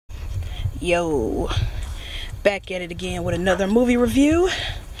Yo, back at it again with another movie review.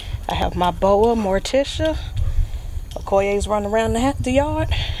 I have my boa, Morticia. Okoye's running around the yard.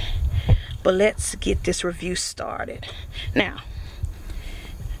 But let's get this review started. Now,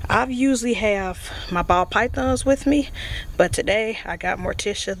 I usually have my ball pythons with me, but today I got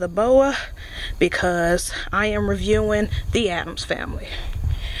Morticia the boa because I am reviewing the Addams Family.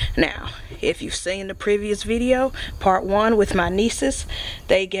 Now, if you've seen the previous video, part 1 with my nieces,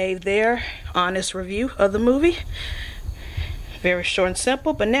 they gave their honest review of the movie. Very short and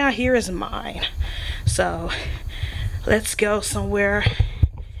simple, but now here is mine. So, let's go somewhere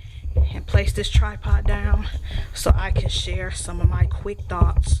and place this tripod down so I can share some of my quick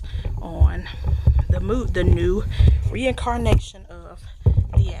thoughts on the new reincarnation of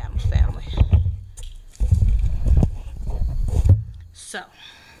the Addams Family. So,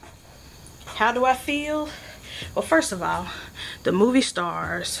 how do I feel? Well, first of all, the movie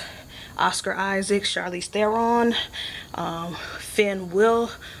stars Oscar Isaac, Charlize Theron, Finn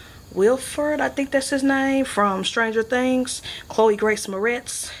Wilford, I think that's his name, from Stranger Things, Chloe Grace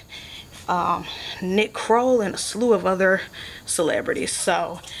Moretz, Nick Kroll, and a slew of other celebrities.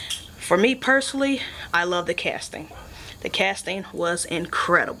 So, for me personally, I love the casting. The casting was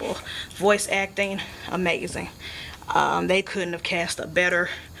incredible. Voice acting, amazing. They couldn't have cast a better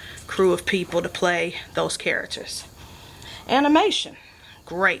crew of people to play those characters. Animation,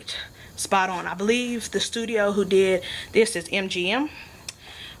 great, spot on. I believe the studio who did this is MGM.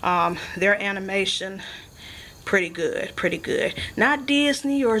 Their animation, pretty good. Not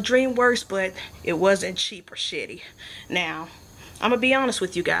Disney or DreamWorks, but it wasn't cheap or shitty. Now, I'm gonna be honest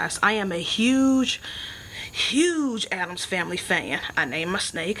with you guys. I am a huge Addams Family fan. I named my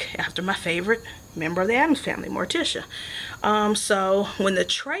snake after my favorite member of the Addams Family, Morticia. So when the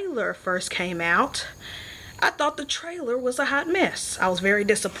trailer first came out, I thought the trailer was a hot mess. I was very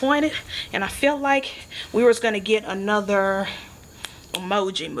disappointed, and I felt like we was gonna get another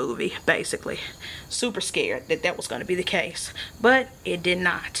emoji movie, basically. Super scared that that was gonna be the case, but it did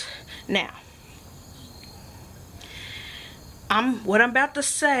not. Now, what I'm about to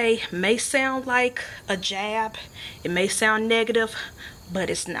say may sound like a jab. It may sound negative, but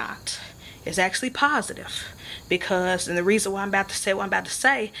it's not. It's actually positive, because, and the reason why I'm about to say what I'm about to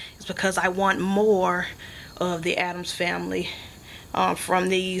say is because I want more of the Addams Family from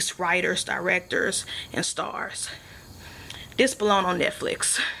these writers, directors, and stars. This belong on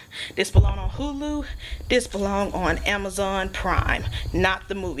Netflix. This belong on Hulu. This belong on Amazon Prime, not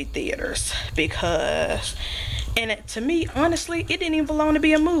the movie theaters, because, and to me, honestly, it didn't even belong to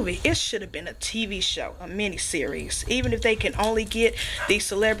be a movie. It should have been a TV show, a miniseries. Even if they can only get these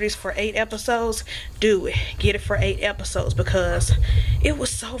celebrities for 8 episodes, do it. Get it for 8 episodes, because it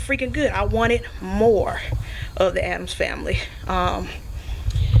was so freaking good. I wanted more of the Addams Family.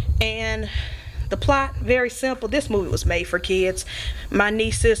 And the plot, very simple. This movie was made for kids. My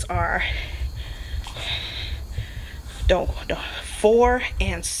nieces are 4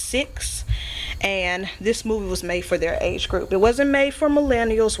 and 6. And this movie was made for their age group. It wasn't made for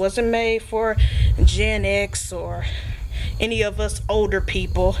millennials, wasn't made for Gen X or any of us older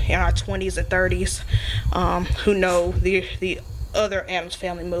people in our 20s and 30s who know the other Addams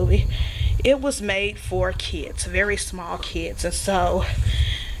Family movie. It was made for kids, very small kids. And so,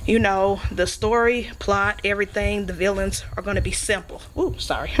 you know, the story, plot, everything, the villains are going to be simple. Ooh,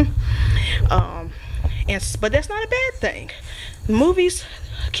 sorry. But that's not a bad thing. Movies,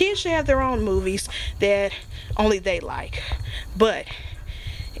 kids should have their own movies that only they like. But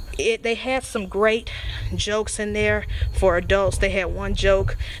they had some great jokes in there for adults. They had one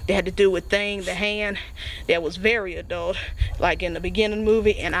joke that had to do with Thing, the hand, that was very adult, like in the beginning of the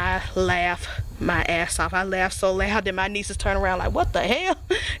movie, and I laughed my ass off. I laughed so loud that my nieces turned around like, what the hell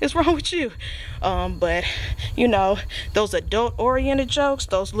is wrong with you? But you know, those adult oriented jokes,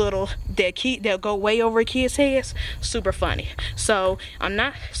 those little that go way over kids' heads, super funny. So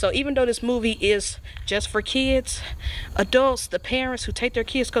even though this movie is just for kids, adults, the parents who take their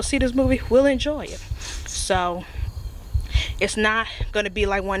kids to go see this movie will enjoy it. So it's not going to be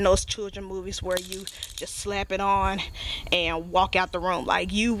like one of those children movies where you just slap it on and walk out the room.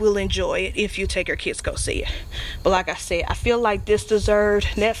 Like, you will enjoy it if you take your kids to go see it. But like I said, I feel like this deserved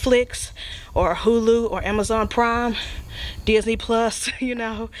Netflix or Hulu or Amazon Prime, Disney Plus, you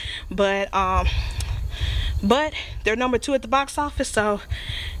know. But they're number 2 at the box office, so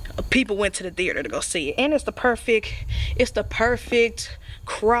people went to the theater to go see it. And it's the perfect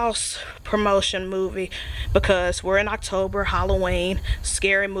cross promotion movie because we're in October, Halloween,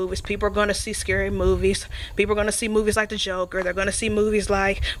 scary movies. People are going to see scary movies. People are going to see movies like The Joker. They're going to see movies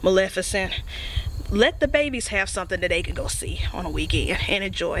like Maleficent. Let the babies have something that they can go see on a weekend and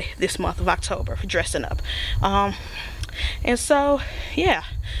enjoy this month of October dressing up. And so, yeah,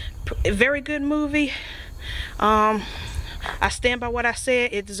 very good movie. I stand by what I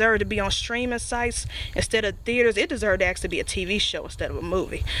said. It deserved to be on streaming sites instead of theaters. It deserved to actually be a TV show instead of a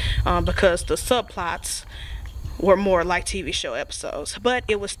movie because the subplots were more like TV show episodes. But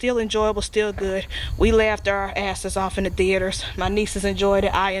it was still enjoyable, still good. We laughed our asses off in the theaters. My nieces enjoyed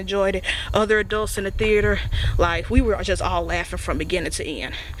it. I enjoyed it. Other adults in the theater, like, we were just all laughing from beginning to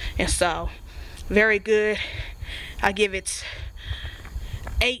end. And so, very good. I give it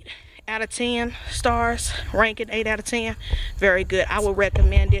 8 out of 10 stars, ranking 8 out of 10. Very good. I would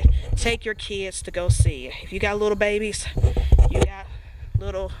recommend it. Take your kids to go see it. If you got little babies, you got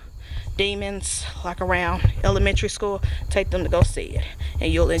little demons like around elementary school, take them to go see it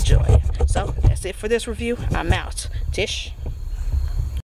and you'll enjoy it. So that's it for this review. I'm out. Tish.